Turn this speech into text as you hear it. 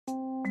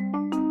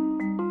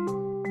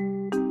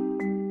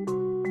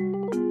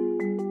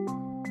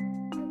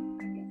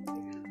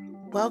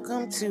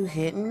Welcome to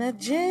Hidden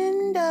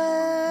Agenda.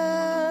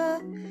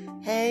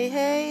 Hey,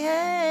 hey,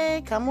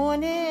 hey. Come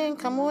on in,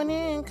 come on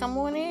in, come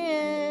on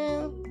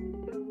in.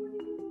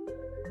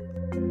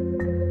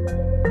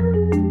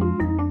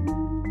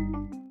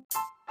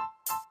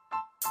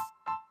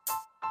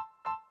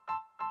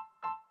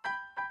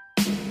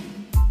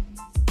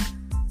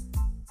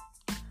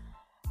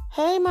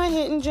 Hey, my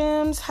hidden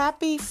gems.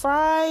 Happy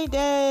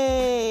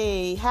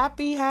Friday.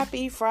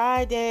 Happy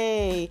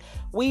Friday.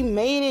 We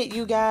made it,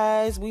 you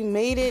guys. We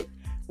made it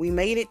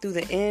through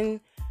the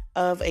end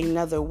of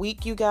another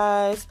week, you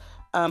guys.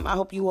 I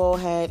hope you all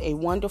had a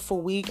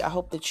wonderful week. I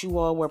hope that you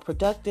all were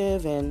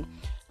productive, and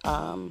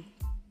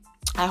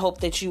I hope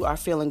that you are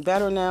feeling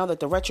better now that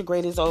the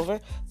retrograde is over.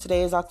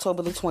 Today is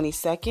October the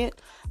 22nd.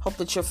 Hope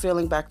that you're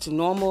feeling back to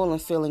normal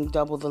and feeling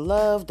double the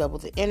love, double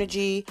the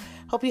energy.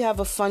 Hope you have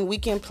a fun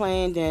weekend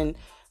planned, and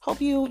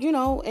hope you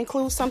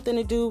include something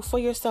to do for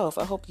yourself.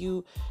 I hope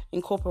you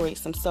incorporate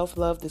some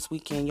self-love this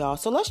weekend, y'all.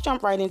 So let's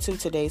jump right into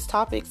today's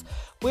topics.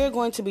 We're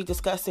going to be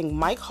discussing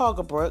Mike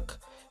Hoggebrook.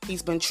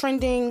 He's been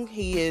trending.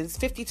 He is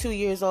 52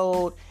 years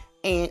old,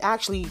 and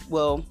actually,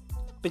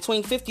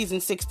 between 50s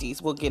and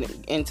 60s. We'll get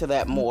into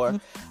that more.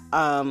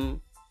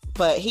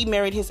 But he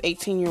married his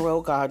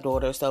 18-year-old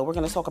goddaughter. So we're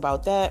going to talk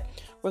about that.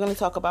 We're going to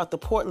talk about the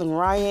Portland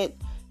riot,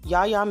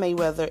 Yaya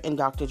Mayweather, and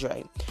Dr.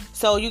 Dre.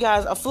 So you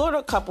guys, a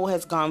Florida couple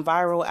has gone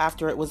viral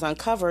after it was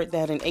uncovered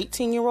that an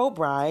 18-year-old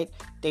bride,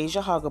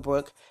 Deja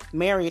Hoggebrook,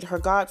 married her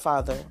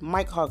godfather,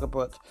 Mike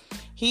Hoggebrook.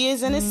 He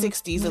is in his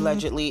 60s,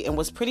 allegedly, and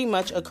was pretty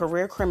much a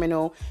career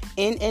criminal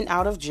in and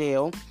out of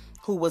jail,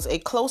 who was a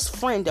close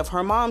friend of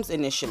her mom's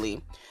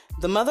initially.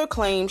 The mother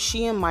claims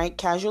she and Mike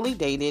casually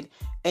dated,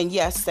 and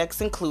yes,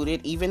 sex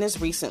included, even as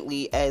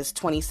recently as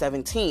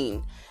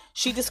 2017.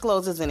 She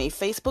discloses in a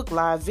Facebook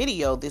Live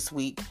video this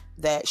week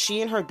that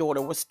she and her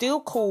daughter were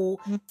still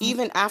cool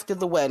even after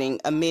the wedding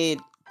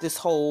amid this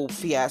whole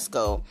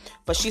fiasco.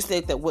 But she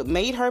said that what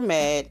made her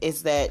mad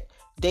is that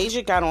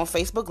Deja got on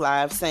Facebook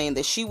Live saying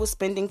that she was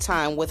spending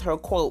time with her,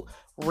 quote,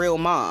 real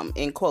mom,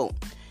 end quote.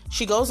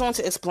 She goes on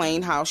to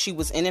explain how she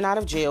was in and out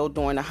of jail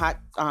due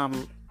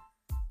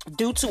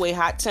to a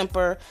hot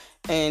temper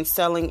and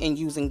selling and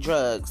using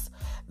drugs,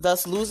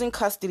 thus losing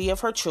custody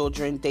of her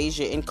children,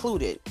 Deja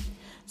included.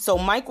 So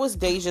Mike was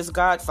Deja's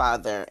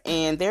godfather,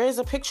 and there is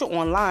a picture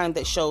online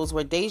that shows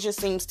where Deja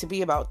seems to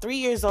be about 3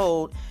 years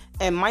old,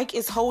 and Mike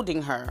is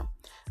holding her.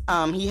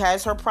 He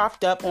has her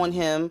propped up on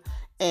him,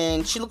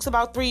 and she looks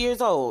about 3 years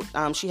old.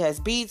 She has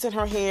beads in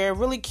her hair,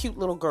 really cute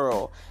little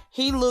girl.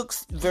 He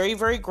looks very,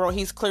 very grown.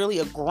 He's clearly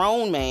a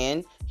grown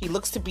man. He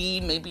looks to be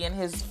maybe in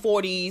his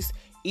 40s,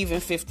 even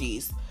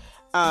 50s.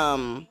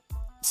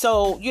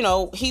 So,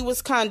 he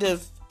was kind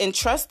of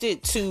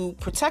entrusted to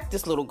protect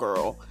this little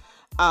girl.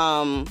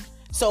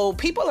 So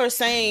people are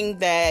saying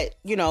that,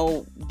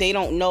 they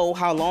don't know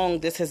how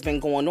long this has been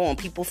going on.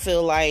 People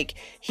feel like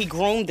he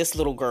groomed this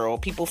little girl.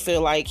 People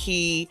feel like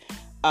he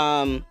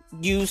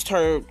used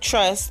her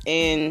trust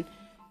and,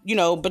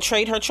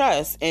 betrayed her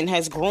trust and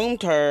has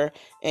groomed her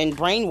and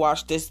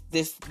brainwashed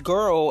this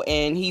girl.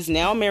 And he's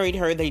now married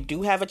her. They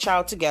do have a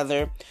child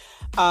together.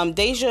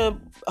 Deja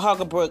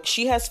Hoggebrook,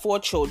 she has 4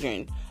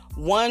 children.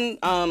 One,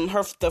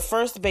 the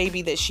first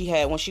baby that she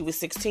had when she was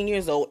 16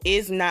 years old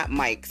is not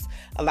Mike's.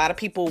 A lot of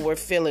people were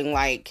feeling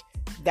like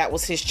that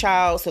was his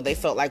child, so they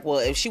felt like, well,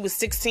 if she was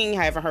 16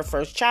 having her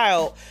first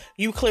child,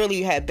 you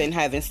clearly had been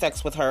having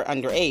sex with her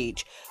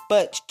underage.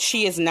 But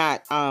she is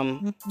not.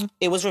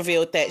 It was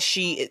revealed that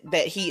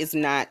he is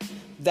not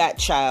that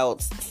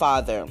child's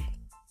father.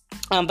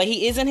 But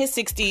he is in his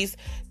 60s.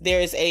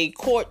 There's a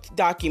court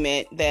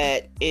document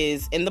that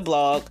is in the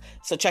blog.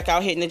 So check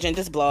out Hidden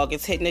Agenda's blog.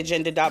 It's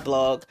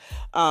hiddenagenda.blog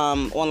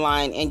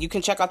online. And you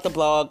can check out the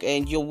blog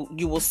and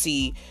you will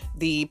see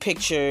the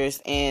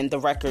pictures and the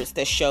records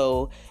that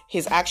show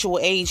his actual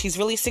age. He's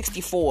really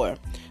 64.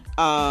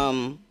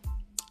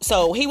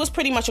 So he was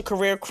pretty much a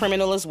career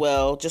criminal as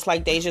well, just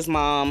like Deja's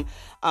mom,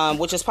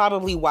 which is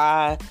probably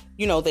why,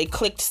 they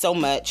clicked so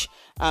much.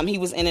 He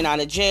was in and out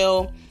of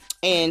jail.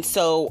 And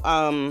so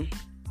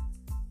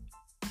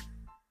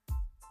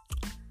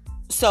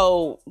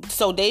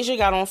Deja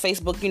got on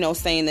Facebook,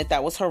 saying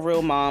that was her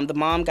real mom. The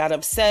mom got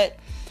upset.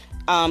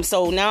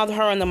 So now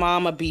her and the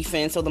mom are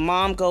beefing. So the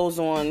mom goes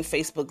on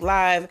Facebook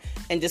Live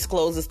and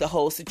discloses the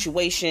whole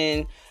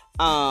situation.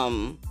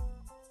 So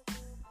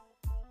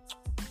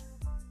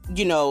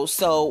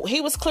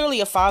he was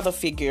clearly a father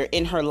figure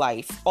in her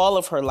life, all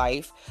of her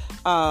life.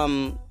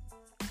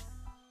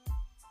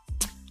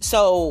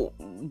 So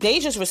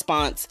Deja's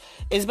response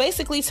is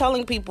basically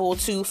telling people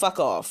to fuck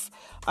off.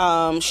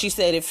 She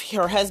said if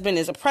her husband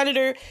is a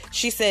predator,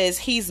 she says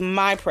he's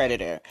my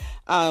predator.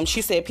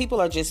 She said people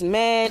are just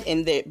mad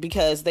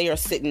because they are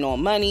sitting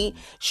on money.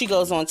 She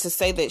goes on to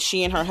say that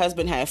she and her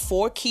husband have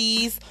 4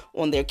 keys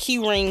on their key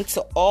ring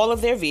to all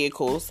of their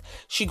vehicles.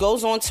 She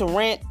goes on to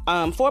rant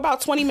for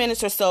about 20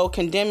 minutes or so,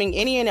 condemning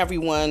any and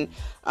everyone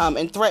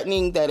and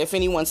threatening that if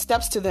anyone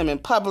steps to them in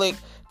public,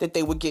 that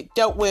they would get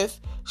dealt with.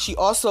 She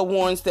also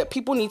warns that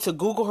people need to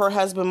Google her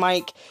husband,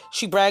 Mike.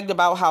 She bragged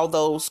about how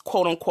those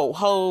quote-unquote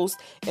hoes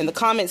in the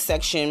comment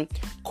section,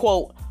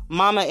 quote,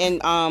 mama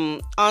and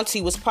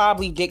auntie was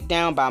probably dicked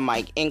down by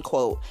Mike, end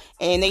quote.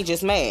 And they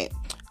just mad.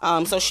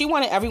 So she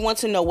wanted everyone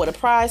to know what a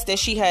prize that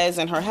she has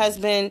in her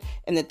husband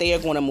and that they are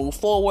going to move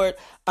forward.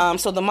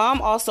 So the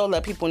mom also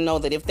let people know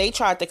that if they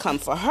tried to come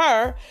for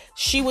her,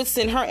 she would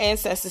send her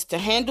ancestors to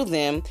handle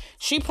them.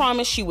 She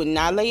promised she would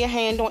not lay a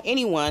hand on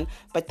anyone,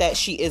 but that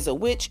she is a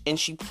witch, and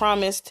she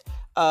promised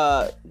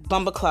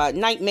bumbleclad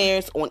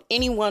nightmares on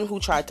anyone who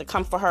tried to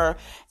come for her.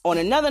 On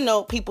another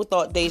note, people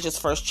thought Deja's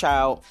first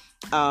child,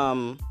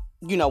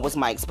 was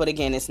Mike's, but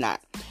again, it's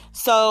not.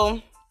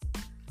 So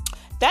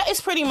that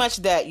is pretty much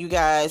that, you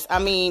guys. I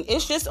mean,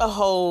 it's just a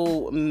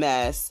whole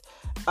mess.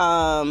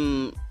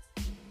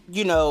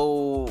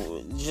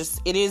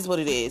 Just it is what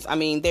it is. I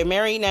mean, they're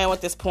married now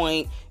at this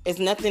point. It's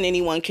nothing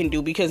anyone can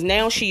do because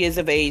now she is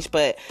of age,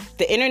 but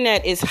the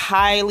internet is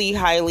highly,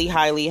 highly,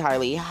 highly,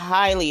 highly,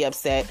 highly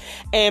upset.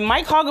 And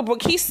Mike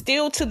Hoggebrook, he's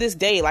still to this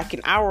day, like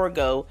an hour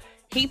ago,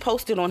 he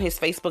posted on his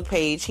Facebook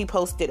page, he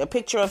posted a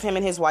picture of him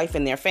and his wife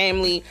and their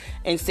family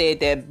and said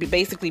that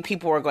basically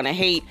people are going to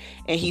hate.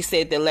 And he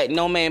said that let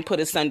no man put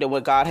asunder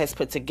what God has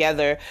put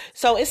together.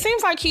 So it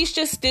seems like he's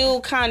just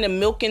still kind of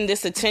milking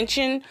this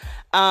attention.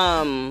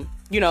 I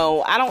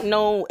don't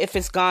know if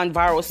it's gone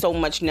viral so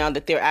much now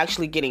that they're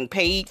actually getting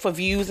paid for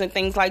views and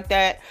things like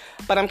that.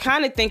 But I'm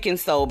kind of thinking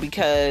so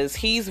because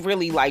he's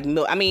really like,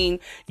 I mean,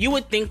 you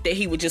would think that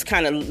he would just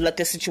kind of let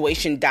the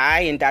situation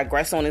die and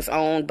digress on his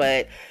own.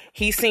 But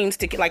he seems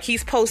to, like,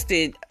 he's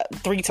posted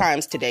 3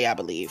 times today, I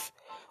believe,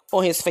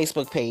 on his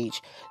Facebook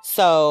page.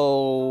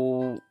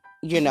 So,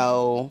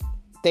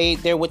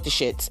 they're with the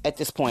shits at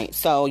this point.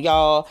 So,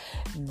 y'all,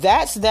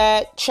 that's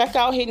that. Check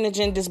out Hidden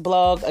Agenda's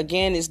blog.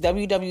 Again, it's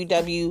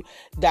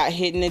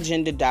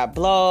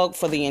www.hiddenagenda.blog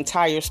for the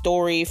entire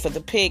story, for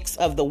the pics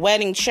of the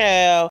wedding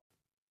child.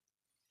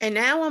 And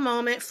now a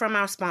moment from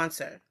our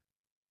sponsor.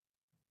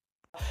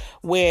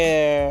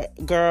 Where,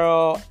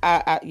 girl,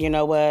 you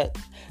know what?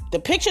 The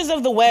pictures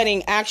of the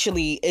wedding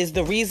actually is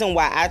the reason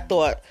why I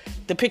thought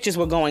the pictures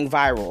were going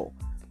viral.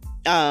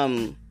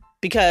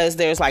 Because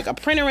there's like a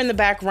printer in the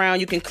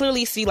background. You can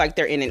clearly see like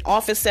they're in an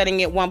office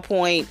setting at one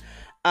point.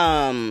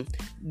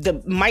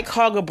 The Mike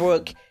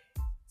Hoggebrook,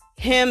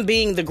 him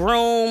being the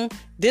groom,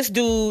 this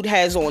dude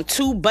has on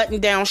 2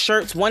 button-down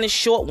shirts. One is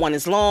short, one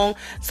is long.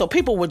 So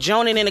people were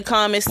joning in the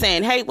comments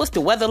saying, hey, what's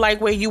the weather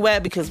like where you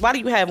at? Because why do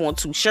you have on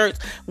 2 shirts?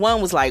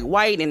 One was like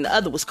white and the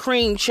other was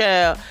cream,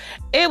 child.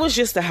 It was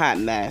just a hot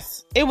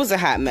mess. It was a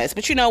hot mess.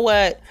 But you know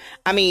what?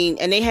 I mean,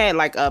 and they had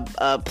like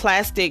a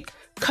plastic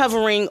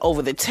covering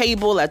over the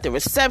table at the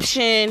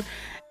reception.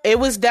 It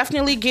was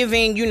definitely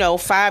giving,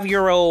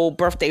 5-year-old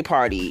birthday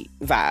party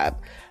vibe.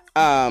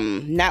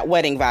 Not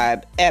wedding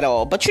vibe at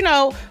all. But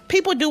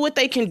people do what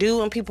they can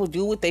do and people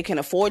do what they can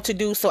afford to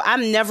do. So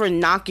I'm never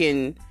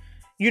knocking,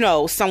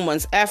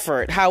 someone's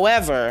effort.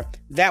 However,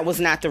 that was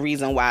not the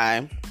reason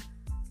why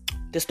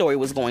the story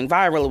was going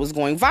viral. It was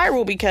going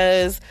viral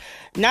because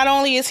not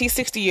only is he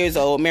 60 years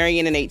old,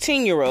 marrying an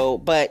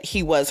 18-year-old, but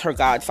he was her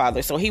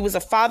godfather. So he was a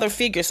father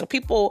figure. So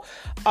people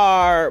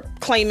are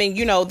claiming,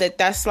 that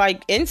that's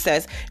like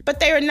incest, but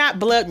they are not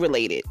blood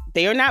related.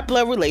 They are not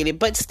blood related,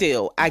 but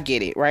still, I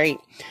get it, right?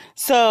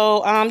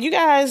 So, you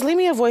guys, leave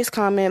me a voice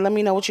comment. Let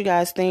me know what you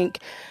guys think.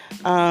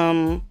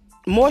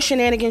 More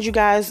shenanigans, you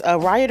guys.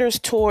 Rioters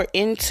tore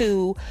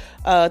through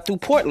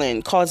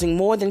Portland, causing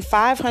more than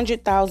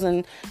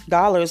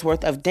 $500,000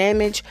 worth of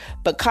damage,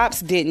 but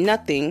cops did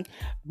nothing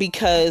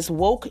because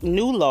woke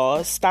new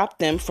laws stopped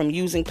them from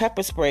using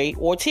pepper spray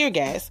or tear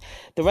gas.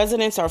 The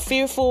residents are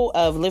fearful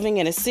of living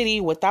in a city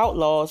without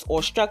laws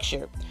or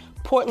structure.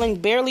 Portland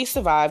barely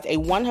survived a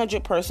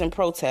 100-person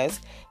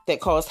protest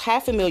that caused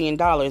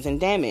 $500,000 in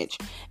damage,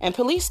 and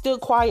police stood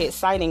quiet,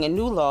 citing a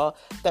new law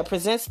that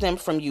prevents them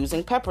from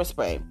using pepper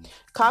spray.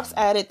 Cops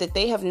added that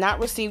they have not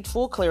received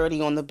full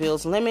clarity on the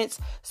bill's limits,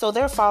 so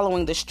they're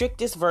following the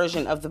strictest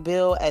version of the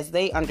bill as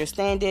they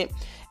understand it.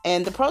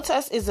 And the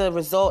protest is a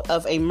result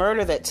of a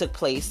murder that took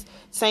place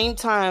this same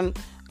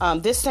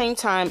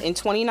time in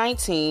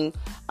 2019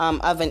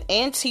 of an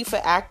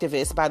Antifa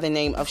activist by the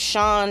name of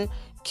Sean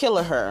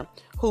Killeher,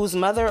 whose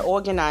mother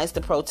organized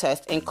the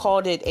protest and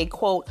called it a,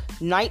 quote,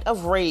 night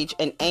of rage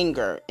and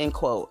anger, end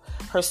quote.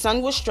 Her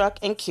son was struck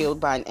and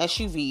killed by an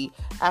SUV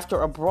after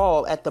a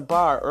brawl at the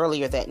bar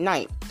earlier that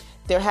night.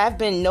 There have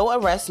been no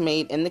arrests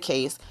made in the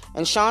case,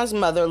 and Sean's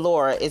mother,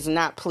 Laura, is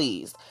not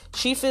pleased.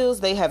 She feels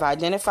they have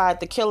identified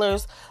the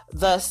killers,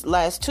 thus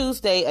last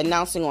Tuesday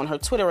announcing on her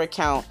Twitter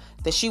account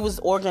that she was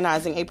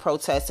organizing a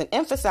protest and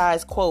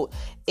emphasized, quote,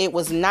 it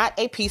was not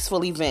a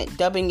peaceful event,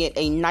 dubbing it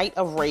a night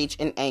of rage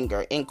and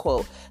anger, end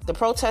quote. The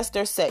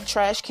protesters set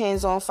trash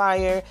cans on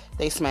fire.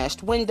 They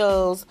smashed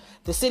windows.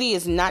 The city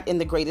is not in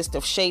the greatest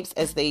of shapes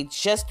as they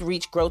just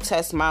reached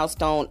grotesque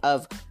milestone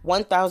of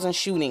 1,000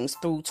 shootings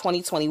through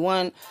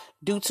 2021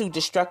 due to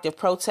destructive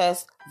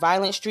protests,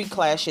 violent street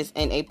clashes,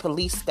 and a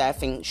police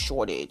staffing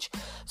shortage.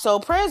 So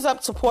prayers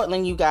up to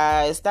Portland, you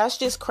guys. That's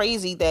just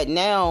crazy that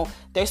now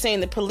they're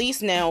saying the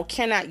police now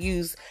cannot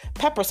use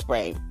pepper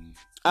spray.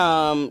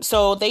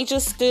 So they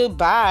just stood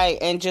by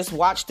and just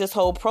watched this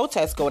whole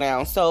protest go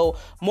down. So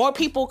more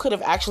people could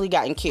have actually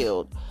gotten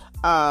killed.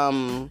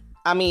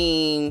 I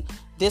mean,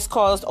 this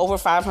caused over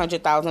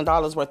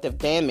 $500,000 worth of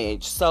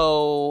damage.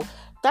 So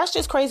that's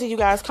just crazy, you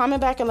guys. Comment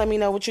back and let me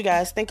know what you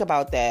guys think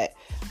about that.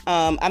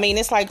 I mean,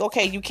 it's like,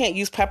 okay, you can't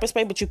use pepper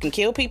spray, but you can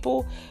kill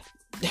people.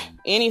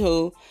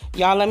 Anywho,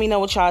 y'all let me know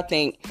what y'all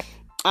think.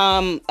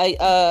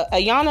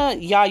 Ayanna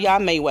Yaya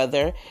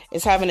Mayweather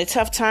is having a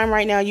tough time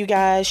right now, you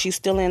guys. She's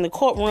still in the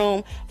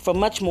courtroom for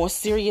much more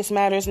serious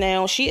matters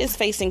now. She is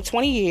facing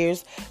 20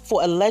 years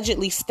for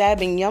allegedly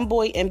stabbing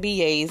YoungBoy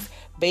NBA's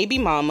baby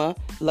mama,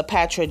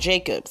 LaPatra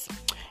Jacobs.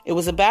 It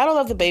was a battle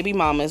of the baby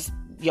mamas,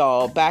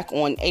 y'all, back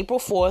on April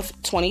 4th,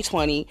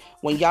 2020,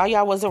 when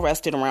Yaya was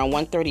arrested around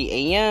 1:30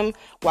 a.m.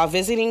 while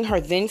visiting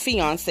her then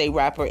fiance,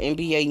 rapper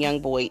NBA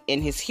YoungBoy,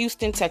 in his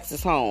Houston,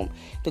 Texas home.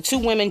 The two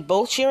women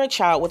both share a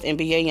child with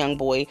NBA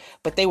YoungBoy,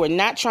 but they were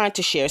not trying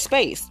to share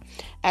space.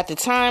 At the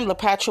time,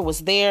 LaPatra was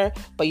there,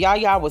 but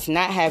Yaya was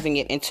not having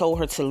it and told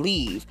her to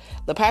leave.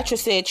 LaPatra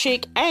said,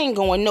 "Chick, I ain't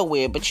going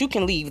nowhere, but you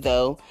can leave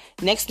though."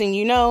 Next thing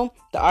you know,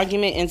 the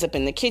argument ends up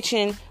in the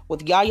kitchen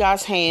with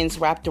Yaya's hands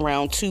wrapped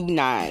around two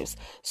knives.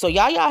 So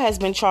Yaya has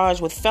been charged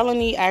with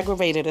felony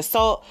aggravated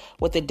assault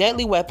with a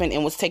deadly weapon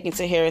and was taken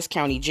to Harris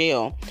County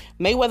Jail.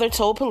 Mayweather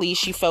told police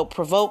she felt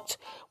provoked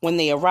when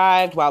they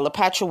arrived while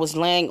LaPatra was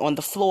laying on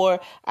the floor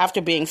after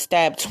being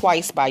stabbed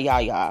twice by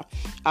Yaya.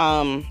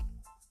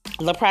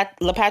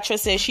 LaPatra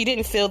says she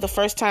didn't feel the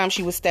first time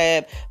she was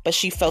stabbed, but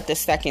she felt the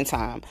second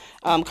time.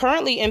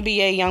 Currently,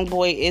 NBA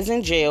YoungBoy is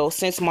in jail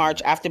since March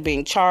after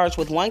being charged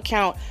with one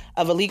count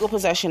of illegal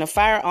possession of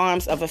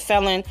firearms of a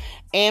felon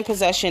and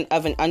possession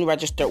of an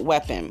unregistered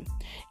weapon.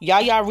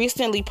 Yaya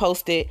recently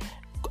posted,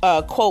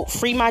 quote,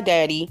 "Free my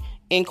daddy,"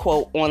 end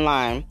quote,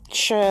 online.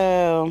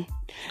 Chill.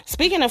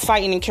 Speaking of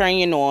fighting and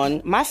carrying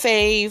on, my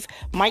fave,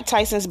 Mike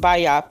Tyson's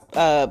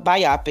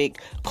biopic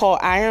called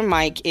Iron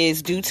Mike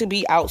is due to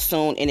be out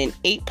soon in an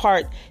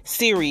 8-part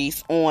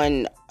series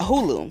on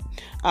Hulu.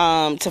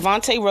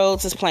 Tavante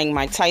Rhodes is playing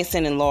Mike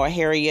Tyson and Laura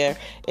Harrier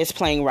is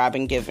playing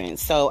Robin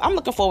Givens. So I'm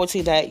looking forward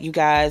to that, you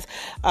guys.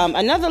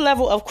 Another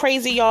level of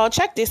crazy, y'all.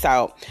 Check this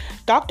out.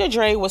 Dr.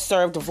 Dre was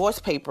served divorce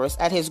papers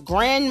at his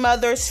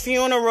grandmother's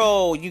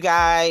funeral, you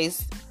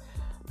guys.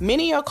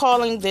 Many are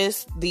calling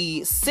this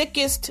the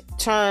sickest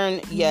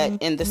turn yet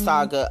in the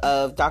saga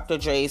of Dr.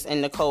 Dre's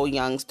and Nicole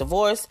Young's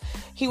divorce.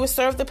 He was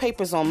served the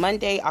papers on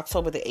Monday,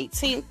 October the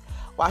 18th,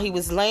 while he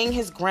was laying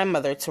his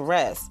grandmother to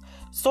rest.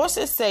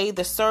 Sources say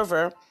the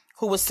server,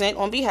 who was sent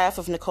on behalf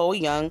of Nicole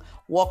Young,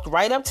 walked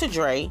right up to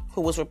Dre,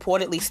 who was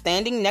reportedly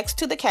standing next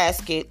to the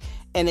casket,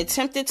 and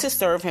attempted to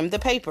serve him the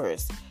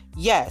papers.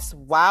 Yes,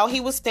 while he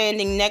was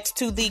standing next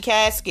to the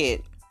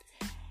casket.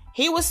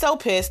 He was so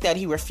pissed that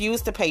he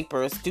refused the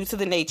papers due to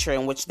the nature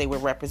in which they were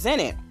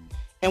presented.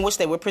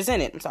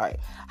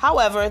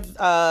 However,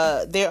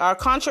 there are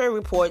contrary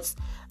reports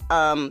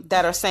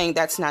that are saying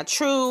that's not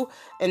true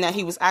and that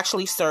he was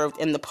actually served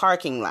in the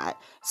parking lot.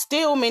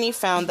 Still, many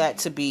found that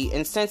to be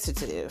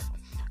insensitive.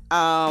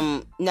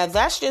 Now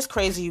that's just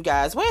crazy, you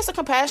guys. Where's the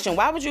compassion?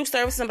 Why would you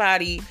serve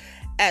somebody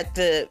at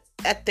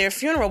their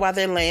funeral while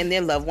they're laying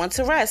their loved one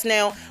to rest?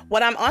 Now,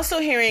 what I'm also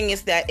hearing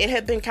is that it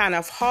had been kind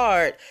of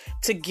hard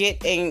to get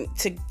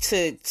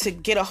to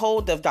get a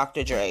hold of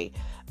Dr. Dre.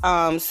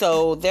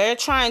 So they're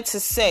trying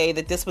to say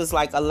that this was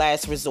like a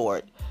last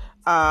resort.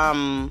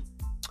 So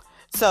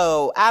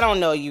I don't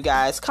know, you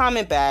guys.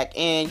 Comment back,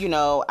 and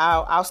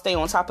I'll stay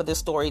on top of this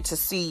story to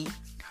see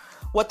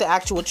what the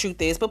actual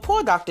truth is. But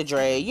poor Dr.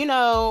 Dre,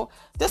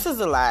 this is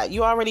a lot.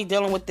 You're already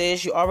dealing with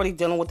this. You're already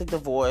dealing with the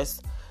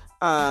divorce.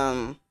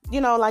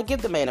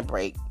 Give the man a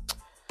break.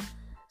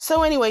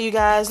 So anyway, you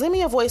guys, leave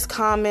me a voice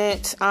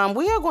comment.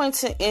 We are going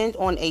to end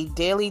on a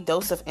daily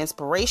dose of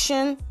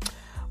inspiration.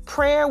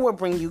 Prayer will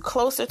bring you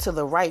closer to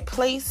the right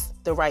place,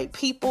 the right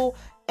people,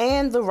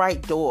 and the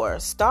right door.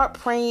 Start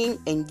praying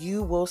and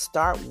you will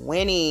start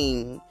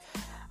winning.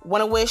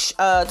 Want to wish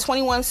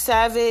 21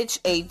 Savage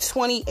a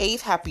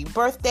 28th happy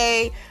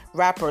birthday.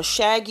 Rapper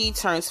Shaggy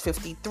turns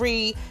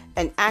 53,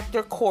 and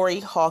actor Corey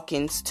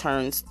Hawkins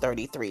turns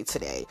 33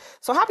 today.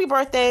 So happy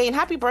birthday, and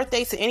happy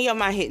birthday to any of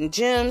my hidden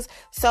gems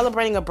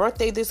celebrating a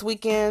birthday this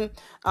weekend.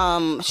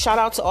 Shout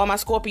out to all my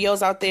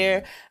Scorpios out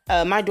there.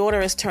 My daughter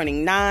is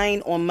turning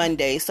 9 on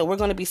Monday, so we're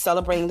going to be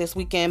celebrating this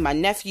weekend. My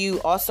nephew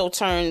also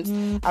turns,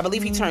 I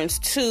believe he turns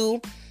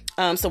 2.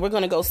 So we're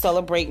going to go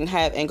celebrate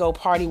and go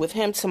party with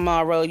him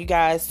tomorrow, you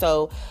guys.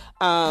 So,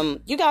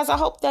 you guys, I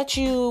hope that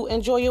you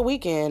enjoy your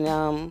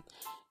weekend.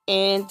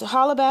 And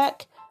holla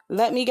back.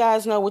 Let me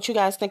guys know what you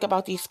guys think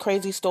about these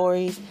crazy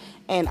stories.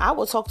 And I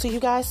will talk to you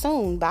guys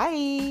soon.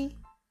 Bye.